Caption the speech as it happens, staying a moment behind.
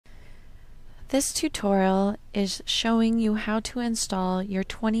This tutorial is showing you how to install your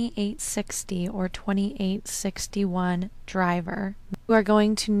 2860 or 2861 driver. You are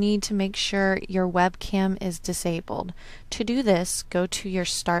going to need to make sure your webcam is disabled. To do this, go to your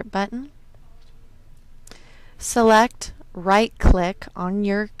Start button, select right-click on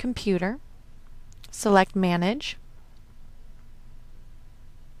your computer, select Manage,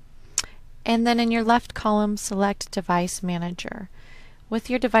 and then in your left column select Device Manager. With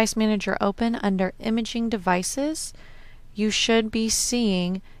your device manager open under Imaging Devices, you should be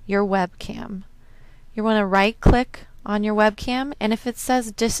seeing your webcam. You want to right-click on your webcam, and if it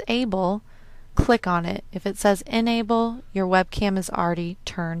says Disable, click on it. If it says Enable, your webcam is already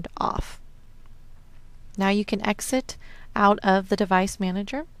turned off. Now you can exit out of the device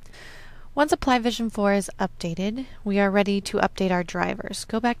manager. Once Applied Vision 4 is updated, we are ready to update our drivers.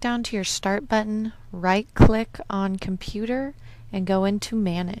 Go back down to your Start button, right-click on Computer, and go into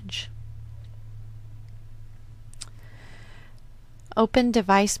Manage. Open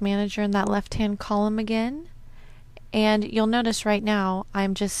Device Manager in that left-hand column again, and you'll notice right now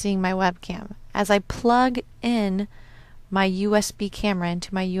I'm just seeing my webcam. As I plug in my USB camera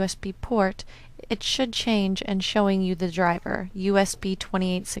into my USB port, it should change and showing you the driver, USB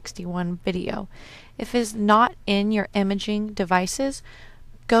 2861 video. If it is not in your imaging devices,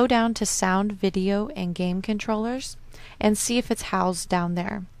 go down to Sound, Video, and Game Controllers and see if it's housed down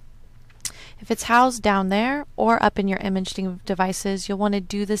there. If it's housed down there or up in your imaging devices, you'll want to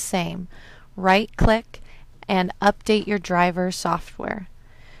do the same. Right-click and update your driver software.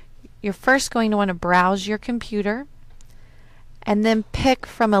 You're first going to want to browse your computer and then pick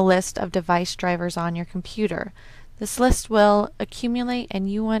from a list of device drivers on your computer. This list will accumulate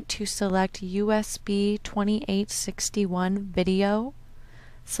and you want to select USB 2861 video.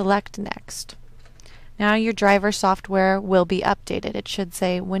 Select Next. Now your driver software will be updated. It should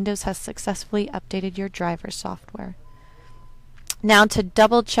say Windows has successfully updated your driver software. Now to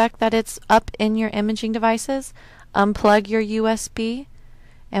double check that it's up in your imaging devices, unplug your USB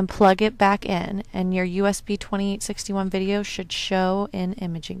and plug it back in, and your USB 2861 video should show in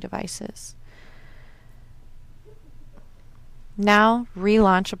imaging devices. Now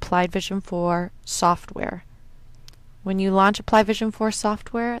relaunch Applied Vision 4 software. When you launch Applied Vision 4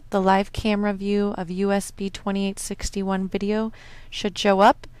 software, the live camera view of USB 2861 video should show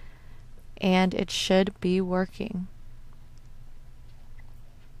up and it should be working.